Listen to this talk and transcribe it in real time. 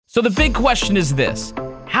So the big question is this.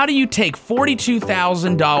 How do you take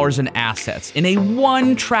 $42,000 in assets in a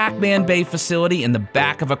one TrackMan Bay facility in the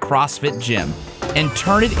back of a CrossFit gym and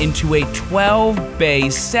turn it into a 12-bay,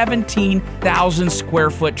 17,000 square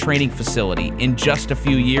foot training facility in just a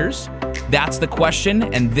few years? That's the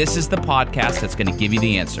question, and this is the podcast that's going to give you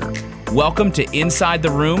the answer. Welcome to Inside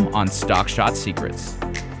the Room on StockShot Secrets.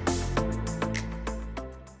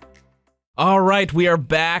 All right, we are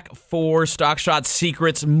back for StockShot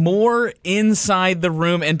Secrets, more Inside the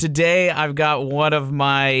Room, and today I've got one of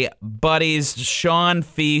my buddies, Sean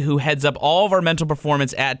Fee, who heads up all of our mental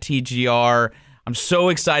performance at TGR. I'm so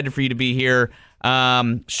excited for you to be here.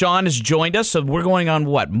 Sean has joined us, so we're going on,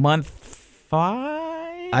 what, month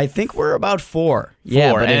 5? I think we're about 4.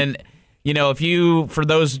 Yeah, and you know, for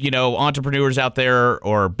those, entrepreneurs out there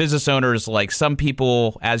or business owners, like some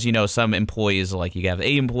people, as you know, some employees, like you have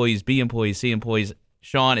A employees, B employees, C employees.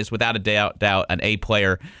 Sean is without a doubt an A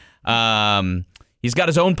player. He's got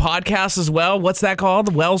his own podcast as well. What's that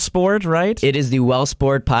called? Well Sport, right? It is the Well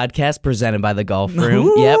Sport podcast presented by the Golf Room.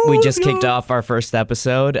 Ooh, yep, we just kicked off our first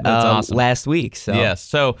episode awesome. last week. So. Yes,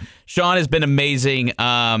 so Sean has been amazing,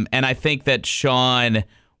 and I think that Sean,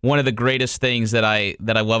 one of the greatest things that I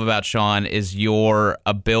love about Sean is your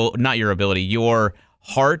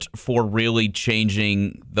heart for really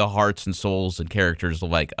changing the hearts and souls and characters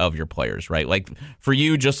of your players, right? Like for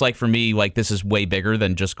you, just like for me, like this is way bigger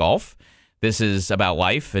than just golf. This is about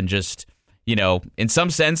life and just, in some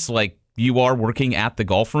sense, like you are working at the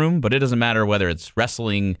Golf Room, but it doesn't matter whether it's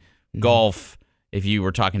wrestling, golf. If you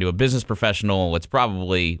were talking to a business professional, it's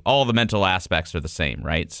probably all the mental aspects are the same,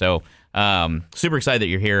 right? So super excited that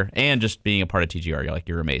you're here and just being a part of TGR.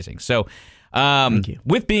 You're amazing. So Thank you.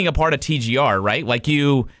 With being a part of TGR, right?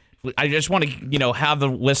 I just want to, have the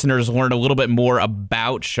listeners learn a little bit more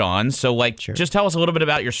about Sean. So Sure. Just tell us a little bit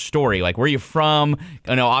about your story. Like where you're from,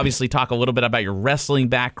 obviously talk a little bit about your wrestling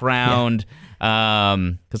background.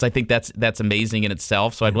 Because I think that's amazing in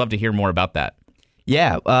itself. So I'd love to hear more about that.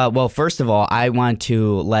 Yeah, well, first of all, I want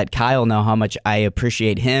to let Kyle know how much I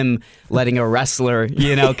appreciate him letting a wrestler,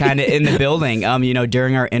 kind of in the building.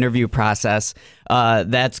 During our interview process,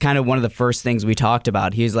 that's kind of one of the first things we talked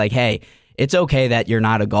about. He was like, hey, it's okay that you're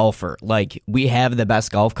not a golfer. Like, we have the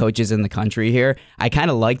best golf coaches in the country here. I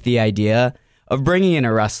kind of like the idea of bringing in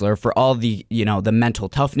a wrestler for all the, the mental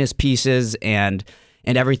toughness pieces and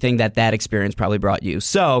everything that experience probably brought you.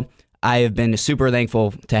 So I have been super thankful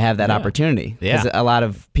to have that opportunity because a lot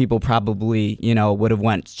of people probably, would have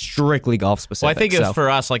went strictly golf specific. Well, I think it's for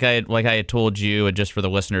us, like I had told you, and just for the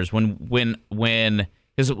listeners, when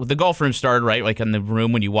because the Golf Room started, right? Like in the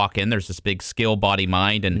room when you walk in, there's this big skill, body,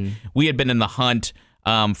 mind, and we had been in the hunt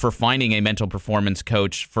for finding a mental performance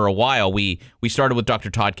coach for a while. We started with Dr.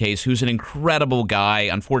 Todd Case, who's an incredible guy.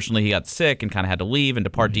 Unfortunately, he got sick and kind of had to leave and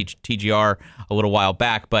depart TGR a little while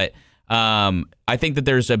back, but I think that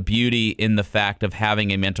there's a beauty in the fact of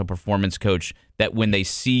having a mental performance coach that when they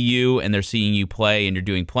see you and they're seeing you play and you're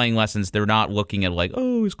doing playing lessons, they're not looking at like,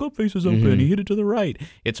 oh, his club face is open, he hit it to the right.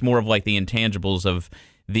 It's more of like the intangibles of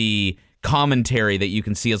the commentary that you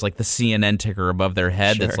can see as like the CNN ticker above their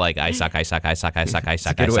head. That's like, I suck.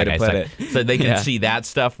 So they can see that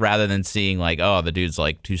stuff rather than seeing like, oh, the dude's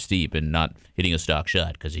like too steep and not hitting a stock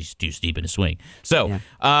shot because he's too steep in his swing. So, you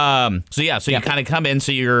kind of come in.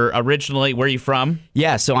 So you're originally, where are you from?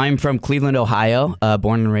 Yeah, so I'm from Cleveland, Ohio,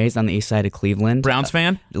 born and raised on the east side of Cleveland. Browns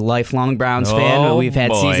fan? Lifelong Browns fan. We've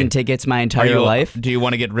had season tickets my entire life. Do you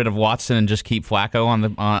want to get rid of Watson and just keep Flacco on the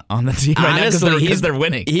team right Honestly, now because they're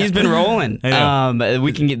winning? He's been rolling.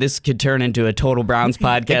 This could turn into a total Browns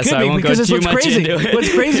podcast. So I won't go too much into it.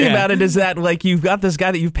 What's crazy about it is that like you've got this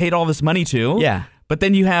guy that you've paid all this money to. Yeah. But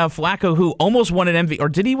then you have Flacco, who almost won an MVP, or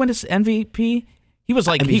did he win his MVP? He was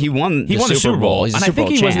like he won the Super Bowl. He's a Super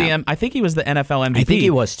Bowl champ. I think he was the NFL MVP. I think he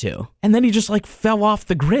was too. And then he just like fell off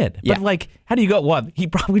the grid. Yeah. But like, how do you go? What? He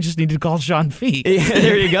probably just needed to call Sean Fee. Yeah,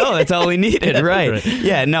 there you go. That's all he needed, right?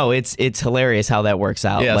 Yeah, no, it's hilarious how that works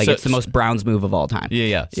out. Yeah, it's the most Browns move of all time.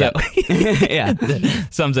 Yeah. So yeah,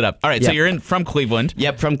 sums it up. All right, so you're from Cleveland.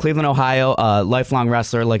 Yep, from Cleveland, Ohio. Lifelong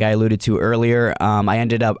wrestler, like I alluded to earlier.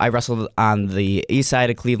 I wrestled on the east side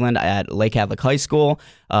of Cleveland at Lake Catholic High School.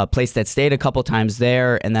 Place that stayed a couple times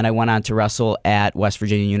there, and then I went on to wrestle at West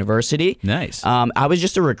Virginia University. Nice. I was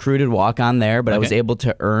just a recruited walk-on there, but I was able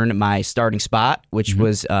to earn my starting spot, which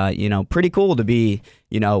was, pretty cool to be.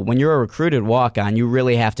 When you're a recruited walk-on, you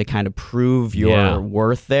really have to kind of prove your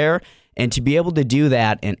worth there. And to be able to do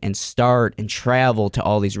that and start and travel to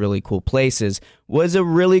all these really cool places was a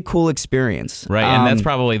really cool experience. Right, and that's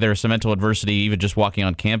probably there's some mental adversity even just walking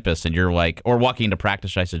on campus, and you're like, or walking into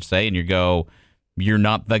practice, I should say, and you go, you're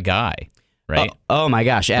not the guy. right? Oh my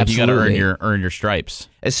gosh, absolutely. You got to earn your stripes,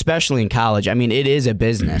 especially in college. I mean, it is a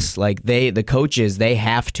business. Like the coaches, they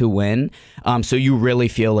have to win. So you really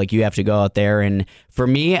feel like you have to go out there. And for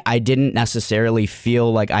me, I didn't necessarily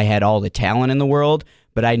feel like I had all the talent in the world,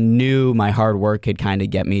 but I knew my hard work could kind of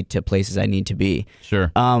get me to places I need to be.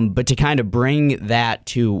 Sure. But to kind of bring that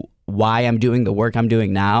to why I'm doing the work I'm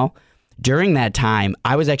doing now, during that time,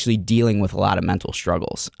 I was actually dealing with a lot of mental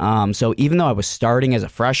struggles. So even though I was starting as a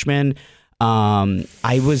freshman, I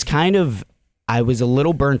was a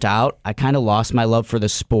little burnt out. I kind of lost my love for the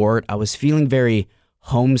sport. I was feeling very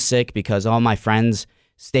homesick because all my friends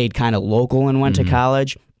stayed kind of local and went to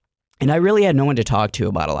college. And I really had no one to talk to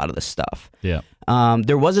about a lot of this stuff. Yeah.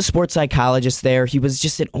 There was a sports psychologist there. He was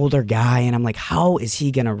just an older guy. And I'm like, how is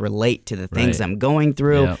he going to relate to the things I'm going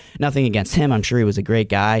through? Yeah. Nothing against him. I'm sure he was a great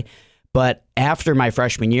guy. But after my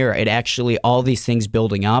freshman year, it actually, all these things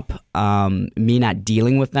building up, me not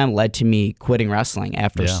dealing with them led to me quitting wrestling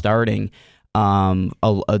after starting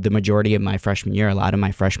the majority of my freshman year, a lot of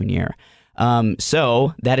my freshman year.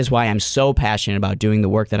 So that is why I'm so passionate about doing the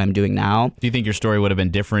work that I'm doing now. Do you think your story would have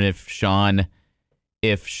been different if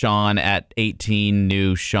Sean at 18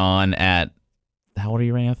 knew Sean at, how old are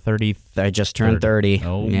you right now? 30? I just turned 30.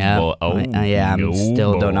 Oh, yeah. Boy. I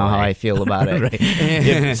still don't know how I feel about it.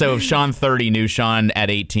 Right. So if Sean 30 knew Sean at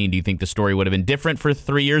 18, do you think the story would have been different for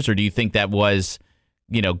 3 years, or do you think that was,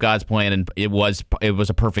 God's plan and it was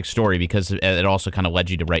a perfect story because it also kind of led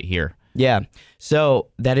you to right here? Yeah. So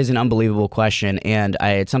that is an unbelievable question, and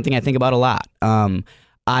it's something I think about a lot.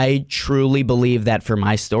 I truly believe that for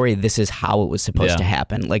my story, this is how it was supposed to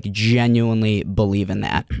happen. Like, genuinely believe in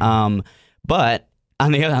that. But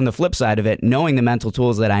on the flip side of it, knowing the mental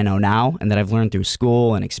tools that I know now and that I've learned through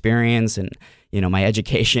school and experience and my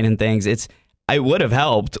education and things, I would have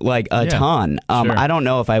helped like a ton. Sure. I don't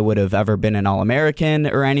know if I would have ever been an All-American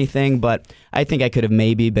or anything, but I think I could have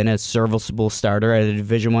maybe been a serviceable starter at a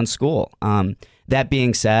Division I school. That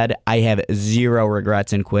being said, I have zero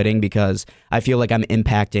regrets in quitting because I feel like I'm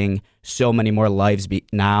impacting so many more lives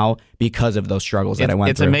now because of those struggles that I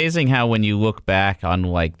went through. It's amazing how when you look back on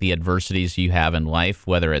like the adversities you have in life,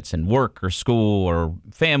 whether it's in work or school or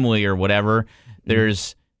family or whatever,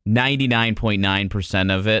 there's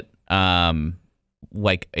 99.9% of it.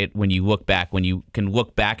 When you look back, when you can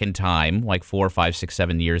look back in time, like 4, 5, 6,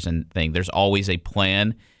 7 years and think, there's always a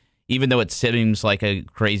plan. Even though it seems like a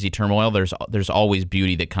crazy turmoil, there's always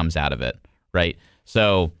beauty that comes out of it, right?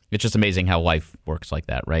 So it's just amazing how life works like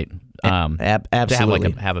that, right?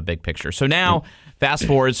 Absolutely. To have a big picture. So now, fast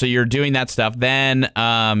forward, so you're doing that stuff. Then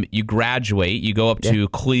you graduate, you go up to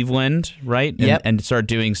Cleveland, right? And start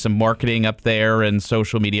doing some marketing up there and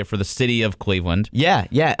social media for the city of Cleveland.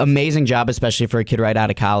 Yeah. Amazing job, especially for a kid right out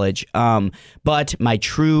of college. But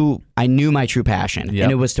I knew my true passion, and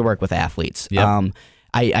it was to work with athletes. Yep.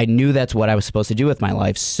 I knew that's what I was supposed to do with my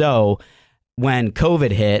life. So when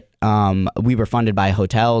COVID hit, we were funded by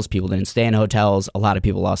hotels. People didn't stay in hotels. A lot of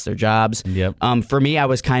people lost their jobs. Yep. For me, I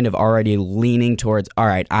was kind of already leaning towards, all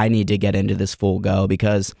right, I need to get into this full go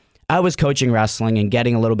because I was coaching wrestling and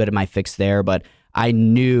getting a little bit of my fix there, but I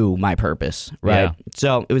knew my purpose, right? Yeah.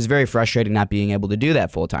 So it was very frustrating not being able to do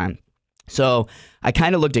that full time. So I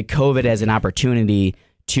kind of looked at COVID as an opportunity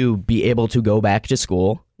to be able to go back to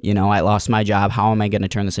school. I lost my job. How am I going to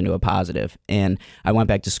turn this into a positive? And I went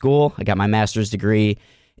back to school. I got my master's degree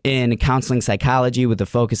in counseling psychology with a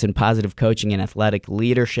focus in positive coaching and athletic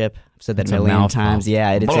leadership. I've said that a million times.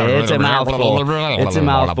 Yeah, it's a mouthful. It's a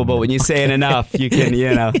mouthful, but when you say it enough, you can,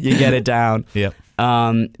 you get it down. Yep.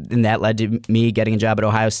 And that led to me getting a job at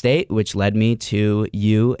Ohio State, which led me to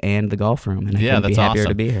you and the Golf Room. And I couldn't be happier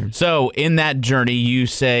to be here. So in that journey,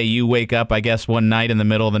 you wake up, I guess, one night in the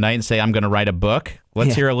middle of the night and say, I'm going to write a book.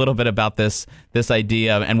 Let's hear a little bit about this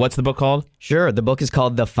idea. And what's the book called? Sure. The book is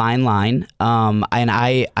called The Fine Line. And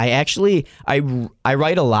I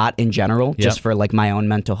write a lot in general, just for like my own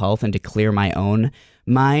mental health and to clear my own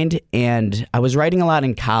mind. And I was writing a lot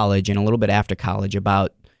in college and a little bit after college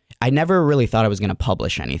about, I never really thought I was going to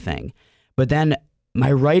publish anything. But then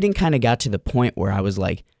my writing kind of got to the point where I was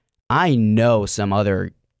like, I know some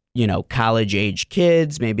other, college age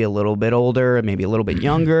kids, maybe a little bit older, maybe a little bit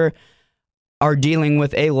younger, are dealing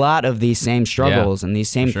with a lot of these same struggles and these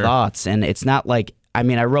same thoughts. And it's not like, I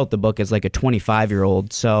wrote the book as like a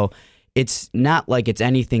 25-year-old, so it's not like it's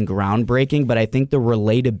anything groundbreaking, but I think the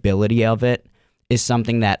relatability of it is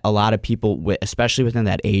something that a lot of people, especially within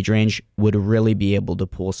that age range, would really be able to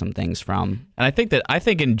pull some things from. And I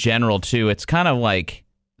think in general, too, it's kind of like,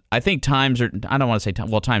 I think times are, I don't want to say,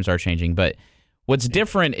 times are changing, but what's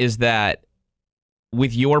different is that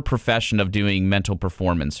with your profession of doing mental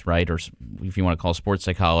performance, right, or if you want to call it sports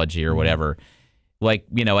psychology or whatever, like,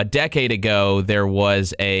 a decade ago there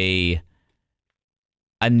was a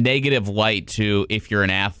negative light to if you're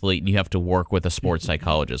an athlete and you have to work with a sports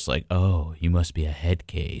psychologist, like, oh, you must be a head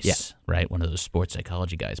case, right? One of those sports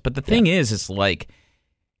psychology guys. But the thing is, it's like,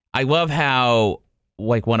 I love how,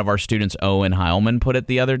 like, one of our students, Owen Heilman, put it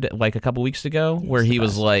the other day, like a couple weeks ago, where he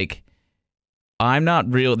was like,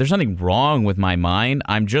 there's nothing wrong with my mind.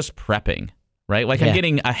 I'm just prepping, right? Like, I'm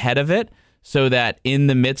getting ahead of it so that in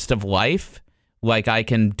the midst of life, like, I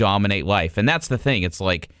can dominate life. And that's the thing. It's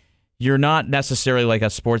like, you're not necessarily like a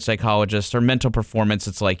sports psychologist or mental performance.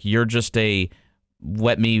 It's like, you're just a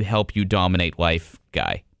let me help you dominate life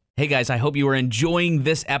guy. Hey guys, I hope you are enjoying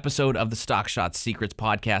this episode of the Stock Shot Secrets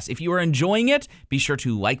podcast. If you are enjoying it, be sure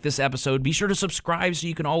to like this episode. Be sure to subscribe so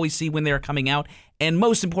you can always see when they're coming out. And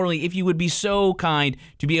most importantly, if you would be so kind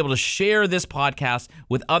to be able to share this podcast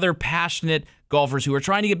with other passionate golfers who are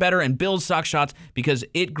trying to get better and build stock shots, because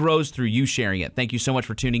it grows through you sharing it. Thank you so much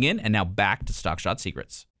for tuning in. And now back to Stock Shot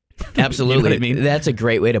Secrets. Absolutely. You know what I mean? That's a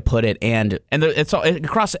great way to put it. And it's all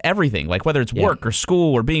across everything, like whether it's work or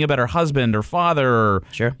school or being a better husband or father or,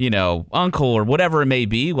 uncle or whatever it may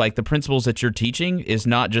be, like the principles that you're teaching is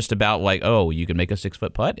not just about like, oh, you can make a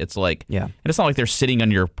 6-foot putt. It's like, and it's not like they're sitting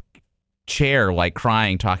on your chair, like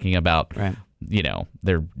crying, talking about,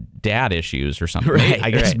 their dad issues or something.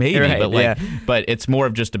 I guess maybe, but it's more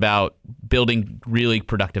of just about building really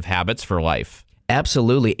productive habits for life.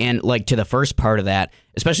 Absolutely. And like to the first part of that,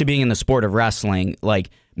 especially being in the sport of wrestling, like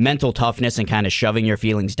mental toughness and kind of shoving your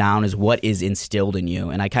feelings down is what is instilled in you.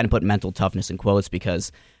 And I kind of put mental toughness in quotes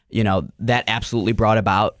because, that absolutely brought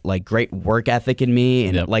about like great work ethic in me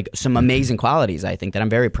and like some amazing qualities, I think, that I'm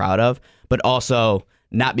very proud of, but also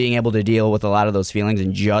not being able to deal with a lot of those feelings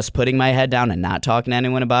and just putting my head down and not talking to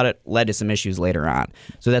anyone about it led to some issues later on.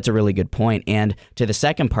 So that's a really good point. And to the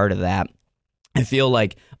second part of that, I feel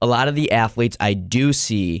like a lot of the athletes I do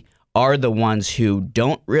see are the ones who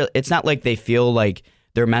don't really, it's not like they feel like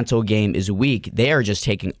their mental game is weak. They are just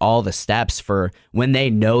taking all the steps for when they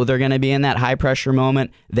know they're going to be in that high pressure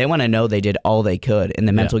moment. They want to know they did all they could. And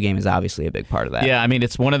the mental game is obviously a big part of that. Yeah. I mean,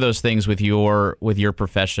 it's one of those things with your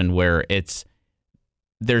profession where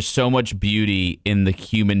there's so much beauty in the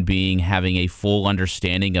human being having a full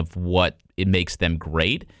understanding of what it makes them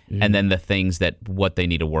great, and then the things that what they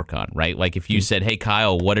need to work on, right? Like if you said, hey,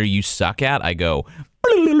 Kyle, what are you suck at? I go,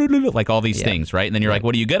 like all these things, right? And then you're like,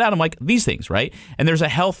 what are you good at? I'm like, these things, right? And there's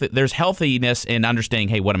healthiness in understanding,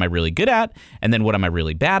 hey, what am I really good at? And then what am I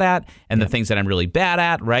really bad at? And the things that I'm really bad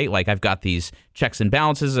at, right? Like I've got these checks and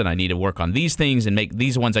balances and I need to work on these things and make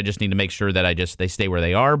these ones. I just need to make sure that they stay where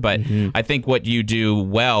they are. But I think what you do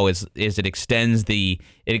well is it extends the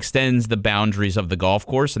boundaries of the golf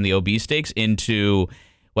course and the OB stakes into,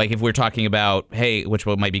 like if we're talking about, hey, which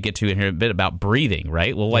we'll maybe get to in here a bit about breathing,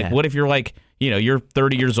 right? Well, like what if you're like, you're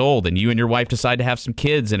 30 years old and you and your wife decide to have some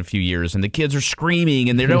kids in a few years and the kids are screaming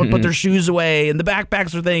and they don't put their shoes away and the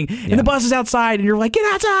backpacks are thing and the bus is outside and you're like,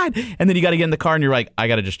 get outside. And then you got to get in the car and you're like, I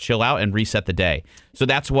got to just chill out and reset the day. So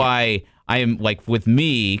that's why I am like with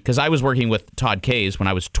me, because I was working with Todd Kays when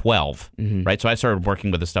I was 12, right? So I started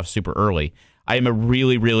working with this stuff super early. I am a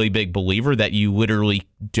really, really big believer that you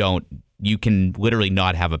can literally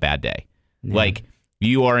not have a bad day. Like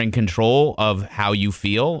you are in control of how you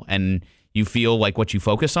feel and you feel like what you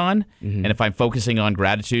focus on. And if I'm focusing on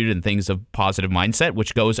gratitude and things of positive mindset,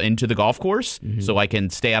 which goes into the golf course, so I can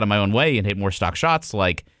stay out of my own way and hit more stock shots,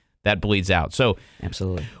 like that bleeds out. So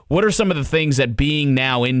absolutely. What are some of the things that being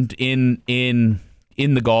now in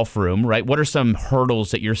the golf room, right? What are some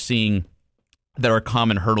hurdles that you're seeing that are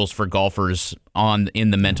common hurdles for golfers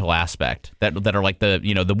in the mental aspect that are like the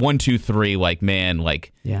 1, 2, 3, like, man,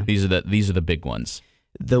 like these are the big ones.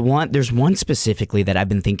 There's one specifically that I've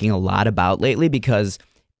been thinking a lot about lately because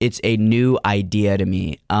it's a new idea to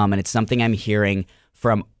me, and it's something I'm hearing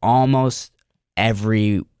from almost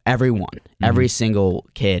everyone, every single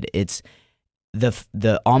kid. It's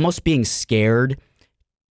the almost being scared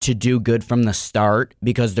to do good from the start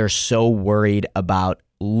because they're so worried about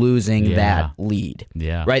losing that lead.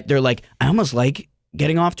 Yeah. Right? They're like, I almost like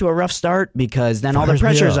getting off to a rough start because then all the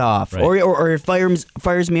pressure's off, right? or it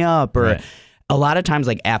fires me up, or a lot of times,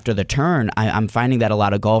 like after the turn, I'm finding that a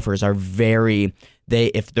lot of golfers are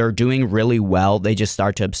if they're doing really well, they just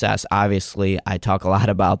start to obsess. Obviously, I talk a lot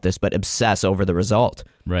about this, but obsess over the result.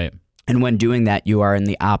 Right. And when doing that, you are in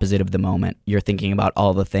the opposite of the moment. You're thinking about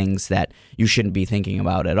all the things that you shouldn't be thinking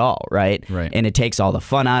about at all, right? Right. And it takes all the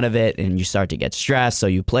fun out of it, and you start to get stressed, so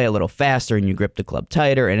you play a little faster and you grip the club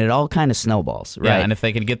tighter, and it all kind of snowballs, right? Yeah, and if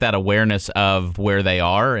they can get that awareness of where they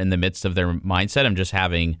are in the midst of their mindset, I'm just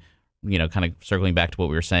having, kind of circling back to what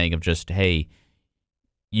we were saying of just, hey,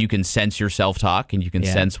 you can sense your self-talk and you can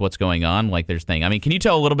sense what's going on. Like there's thing. I mean, can you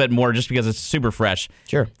tell a little bit more just because it's super fresh?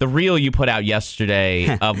 Sure. The reel you put out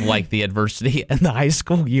yesterday of like the adversity in the high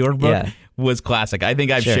school yearbook was classic. I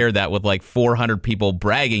think I've shared that with like 400 people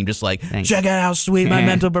bragging, just like, check out how sweet my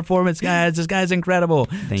mental performance guys. This guy's incredible.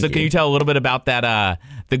 Can you tell a little bit about that,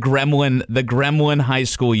 the Gremlin high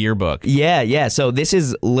school yearbook? Yeah. So this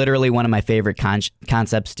is literally one of my favorite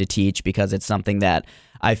concepts to teach because it's something that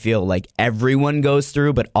I feel like everyone goes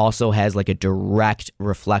through, but also has like a direct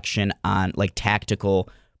reflection on like tactical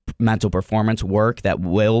mental performance work that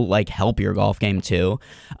will like help your golf game too.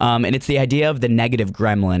 And it's the idea of the negative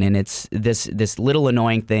gremlin, and it's this little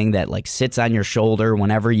annoying thing that like sits on your shoulder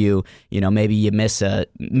whenever maybe you miss a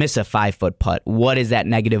 5-foot putt. What is that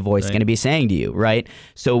negative voice going to be saying to you, right?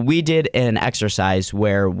 So we did an exercise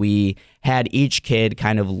where we had each kid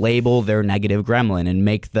kind of label their negative gremlin and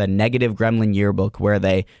make the negative gremlin yearbook where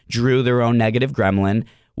they drew their own negative gremlin,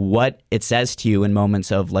 what it says to you in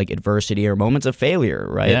moments of like adversity or moments of failure,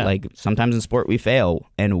 right? Yeah. Like sometimes in sport we fail,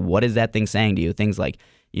 and what is that thing saying to you? Things like,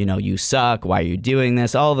 you suck, why are you doing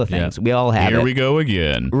this? All the things. We all have Here we go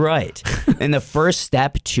again. Right. And the first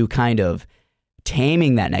step to kind of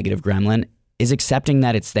taming that negative gremlin is accepting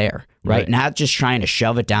that it's there, right? Not just trying to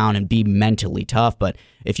shove it down and be mentally tough, but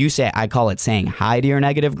if you I call it saying hi to your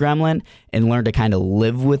negative gremlin and learn to kind of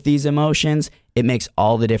live with these emotions, it makes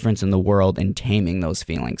all the difference in the world in taming those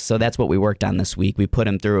feelings. So that's what we worked on this week. We put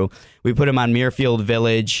him on Muirfield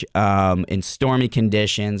Village in stormy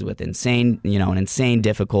conditions with an insane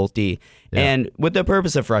difficulty, and with the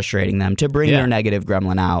purpose of frustrating them to bring their negative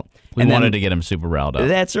gremlin out. We wanted to get him super riled up.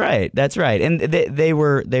 That's right. And they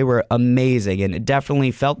were amazing, and it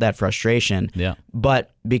definitely felt that frustration. Yeah.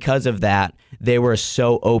 But because of that, they were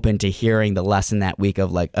so open to hearing the lesson that week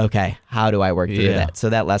of like, okay, how do I work through that? So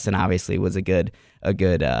that lesson obviously was a good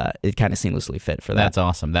it kind of seamlessly fit for that. That's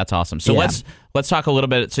awesome. So let's talk a little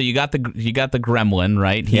bit. So you got the gremlin,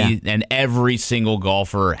 right? And every single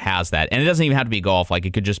golfer has that. And it doesn't even have to be golf. Like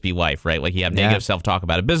it could just be life, right? Like you have negative self-talk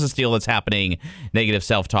about a business deal that's happening, negative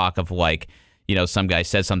self-talk of like, some guy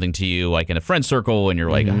says something to you like in a friend circle and you're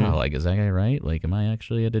like, oh, like, is that guy right? Like, am I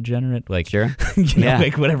actually a degenerate? Like, sure.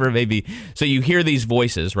 Like whatever it may be. So you hear these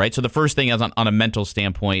voices, right? So the first thing is on a mental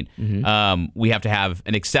standpoint, we have to have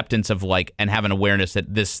an acceptance of like, and have an awareness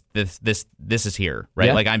that this is here, right?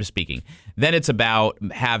 Yeah. Like I'm speaking. Then it's about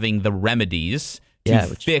having the remedies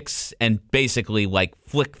to fix and basically like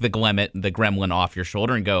flick the gremlin off your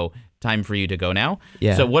shoulder and go, time for you to go now.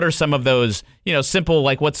 Yeah. So what are some of those, simple,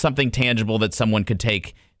 like what's something tangible that someone could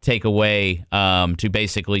take away to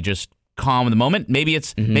basically just calm the moment? Maybe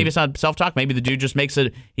it's not self-talk. Maybe the dude just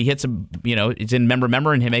it's in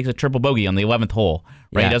member and he makes a triple bogey on the 11th hole,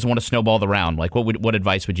 right? Yeah. He doesn't want to snowball the round. Like what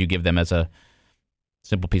advice would you give them as a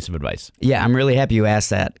simple piece of advice? Yeah, I'm really happy you asked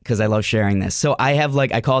that because I love sharing this. So I have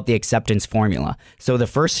I call it the acceptance formula. So the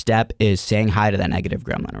first step is saying hi to that negative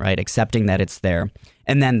gremlin, right? Accepting that it's there.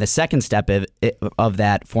 And then the second step of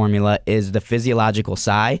that formula is the physiological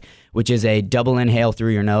sigh, which is a double inhale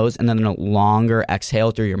through your nose and then a longer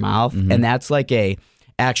exhale through your mouth. And that's like a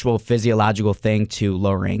actual physiological thing to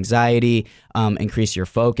lower anxiety, increase your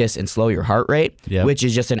focus, and slow your heart rate, which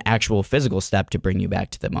is just an actual physical step to bring you back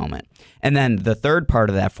to the moment. And then the third part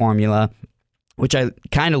of that formula, which I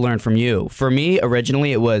kind of learned from you. For me,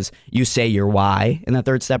 originally, it was you say your why in the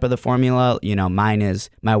third step of the formula.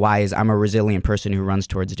 My why is I'm a resilient person who runs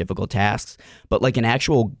towards difficult tasks. But like an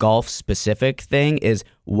actual golf-specific thing is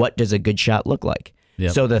what does a good shot look like?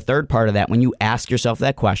 Yep. So the third part of that, when you ask yourself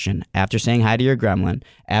that question, after saying hi to your gremlin,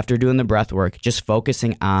 after doing the breath work, just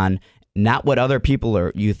focusing on not what other people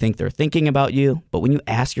you think they're thinking about you, but when you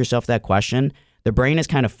ask yourself that question, the brain is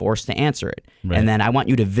kind of forced to answer it. Right. And then I want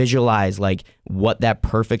you to visualize like what that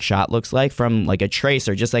perfect shot looks like from like a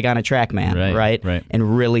tracer, just like on a TrackMan, right?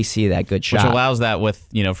 And really see that good shot. Which allows that with,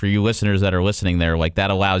 for you listeners that are listening there, like that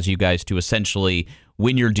allows you guys to essentially,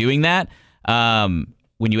 when you're doing that,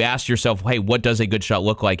 when you ask yourself, hey, what does a good shot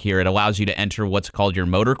look like here? It allows you to enter what's called your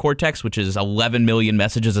motor cortex, which is 11 million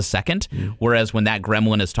messages a second. Whereas when that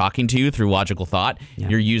gremlin is talking to you through logical thought,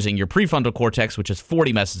 you're using your prefrontal cortex, which is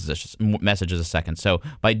 40 messages a second. So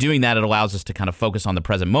by doing that, it allows us to kind of focus on the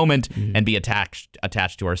present moment and be attached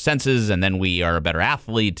to our senses. And then we are a better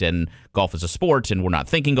athlete, and golf is a sport, and we're not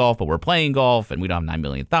thinking golf, but we're playing golf, and we don't have 9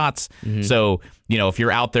 million thoughts. So, if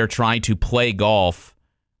you're out there trying to play golf,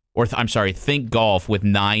 or think golf with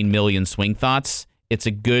 9 million swing thoughts, it's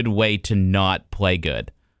a good way to not play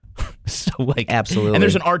good. So absolutely. And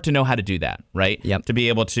there's an art to know how to do that, right? Yep. To be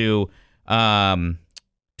able to kind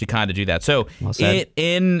of do that. So well said.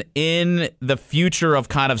 in the future of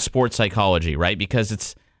kind of sports psychology, right? Because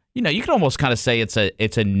it's, you can almost kind of say it's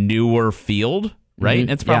a newer field, right?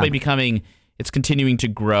 It's probably it's continuing to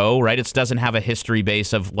grow, right? It doesn't have a history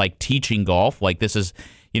base of teaching golf. This is,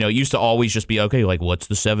 it used to always just be, okay, what's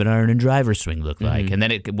the 7-iron and driver swing look like? And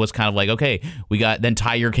then it was kind of okay, then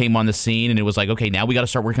Tiger came on the scene, and it was okay, now we got to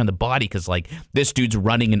start working on the body because this dude's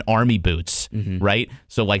running in army boots, right?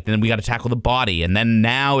 So then we got to tackle the body. And then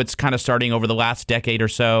now it's kind of starting over the last decade or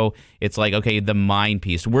so. It's okay, the mind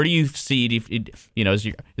piece. Where do you see,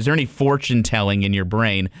 is there any fortune telling in your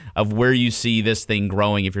brain of where you see this thing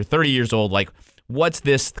growing? If you're 30 years old, what's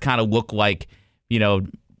this kind of look like,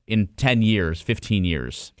 in 10 years, 15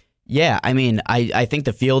 years? Yeah, I mean, I think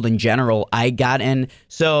the field in general, I got in.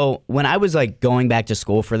 So when I was going back to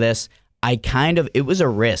school for this, it was a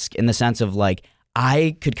risk in the sense of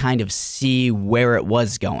I could kind of see where it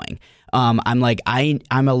was going. I'm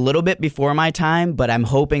a little bit before my time, but I'm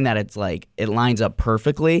hoping that it's it lines up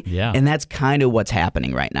perfectly. Yeah. And that's kind of what's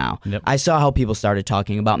happening right now. Yep. I saw how people started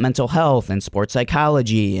talking about mental health and sports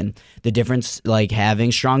psychology and the difference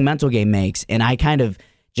having strong mental game makes. And I kind of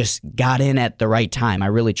just got in at the right time. I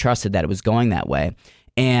really trusted that it was going that way.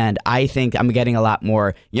 And I think I'm getting a lot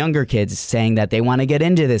more younger kids saying that they want to get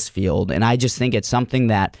into this field. And I just think it's something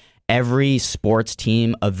that every sports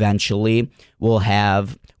team eventually will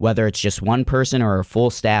have, whether it's just one person or a full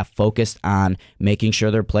staff focused on making sure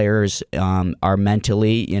their players are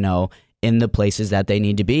mentally, in the places that they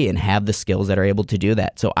need to be and have the skills that are able to do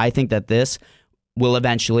that. So I think that this will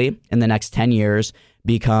eventually, in the next 10 years,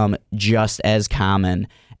 become just as common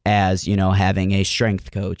as, having a strength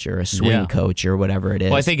coach or a swing coach or whatever it is.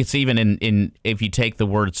 Well, I think it's even in if you take the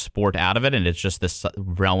word sport out of it and it's just this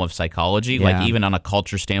realm of psychology, even on a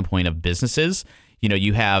culture standpoint of businesses,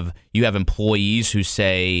 you have employees who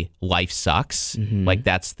say life sucks,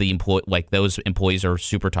 that's the employee, those employees are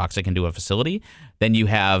super toxic into a facility. Then you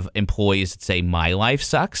have employees that say my life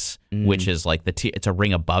sucks, which is it's a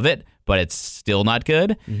ring above it, but it's still not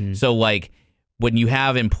good. So when you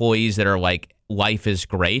have employees that are life is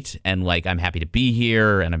great and I'm happy to be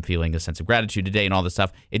here and I'm feeling a sense of gratitude today and all this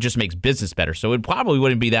stuff, it just makes business better. So it probably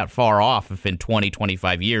wouldn't be that far off if in 20,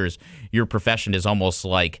 25 years your profession is almost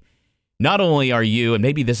not only are you, and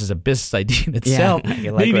maybe this is a business idea in itself. Yeah,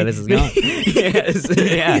 I like where this is going. Yes,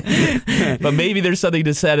 but maybe there's something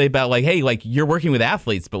to say about hey, you're working with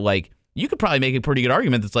athletes, but you could probably make a pretty good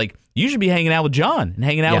argument that's you should be hanging out with John and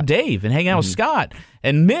hanging out with Dave and hanging out with Scott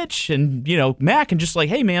and Mitch and Mac and just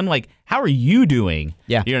hey man, how are you doing?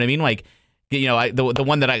 Yeah, you know what I mean? The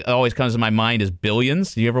one that always comes to my mind is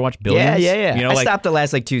Billions. Do you ever watch Billions? Yeah. I stopped the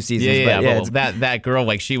last 2 seasons. Well, that girl,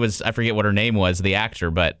 she was, I forget what her name was, the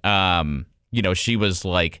actor, but she was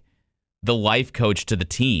the life coach to the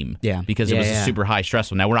team. Yeah. Because it was a super high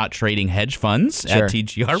stressful. Now we're not trading hedge funds at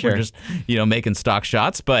TGR. Sure. We're just making stock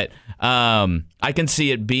shots. But I can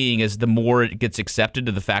see it being as the more it gets accepted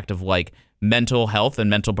to the fact of mental health and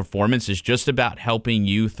mental performance is just about helping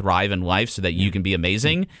you thrive in life so that you can be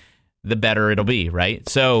amazing, the better it'll be, right?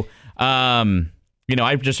 So, I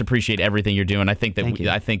just appreciate everything you're doing. I think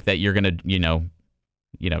that you're gonna, you're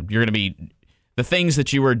gonna be, the things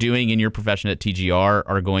that you are doing in your profession at TGR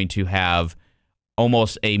are going to have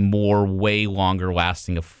almost a way longer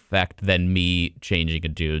lasting effect than me changing a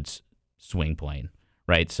dude's swing plane,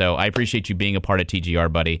 right? So I appreciate you being a part of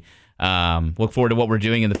TGR, buddy. Look forward to what we're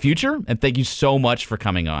doing in the future, and thank you so much for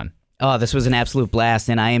coming on. Oh, this was an absolute blast,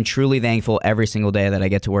 and I am truly thankful every single day that I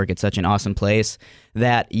get to work at such an awesome place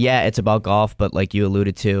that, it's about golf, but like you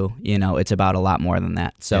alluded to, it's about a lot more than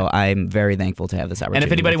that. So I'm very thankful to have this opportunity. And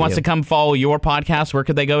if anybody wants to come follow your podcast, where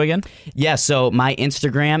could they go again? Yeah, so my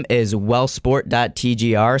Instagram is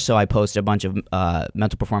wellsport.tgr, so I post a bunch of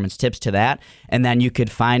mental performance tips to that. And then you could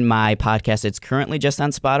find my podcast. It's currently just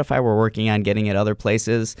on Spotify. We're working on getting it other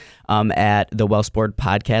places at the Wellsport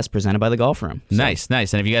podcast presented by the Golf Room. So. Nice.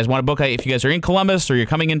 And if you guys want to book, if you guys are in Columbus or you're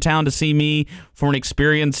coming in town to see me for an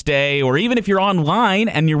experience day, or even if you're online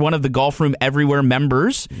and you're one of the Golf Room Everywhere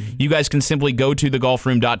members, you guys can simply go to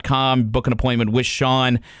thegolfroom.com, book an appointment with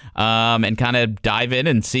Sean, and kind of dive in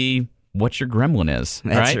and see what your gremlin is.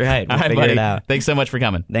 That's right. We'll All right, figure buddy. it out. Thanks so much for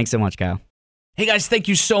coming. Thanks so much, Kyle. Hey guys, thank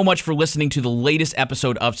you so much for listening to the latest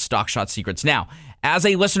episode of Stock Shot Secrets. Now, as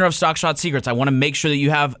a listener of Stock Shot Secrets, I want to make sure that you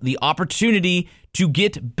have the opportunity to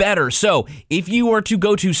get better. So if you were to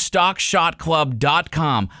go to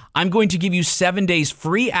StockShotClub.com, I'm going to give you 7 days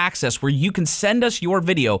free access where you can send us your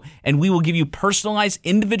video and we will give you personalized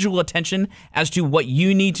individual attention as to what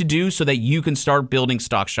you need to do so that you can start building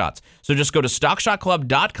stock shots. So just go to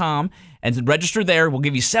StockShotClub.com and register there. We'll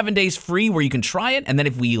give you 7 days free where you can try it. And then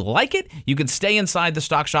if we like it, you can stay inside the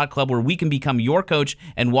Stock Shot Club where we can become your coach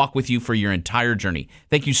and walk with you for your entire journey.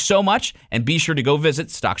 Thank you so much. And be sure to go visit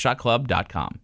StockShotClub.com.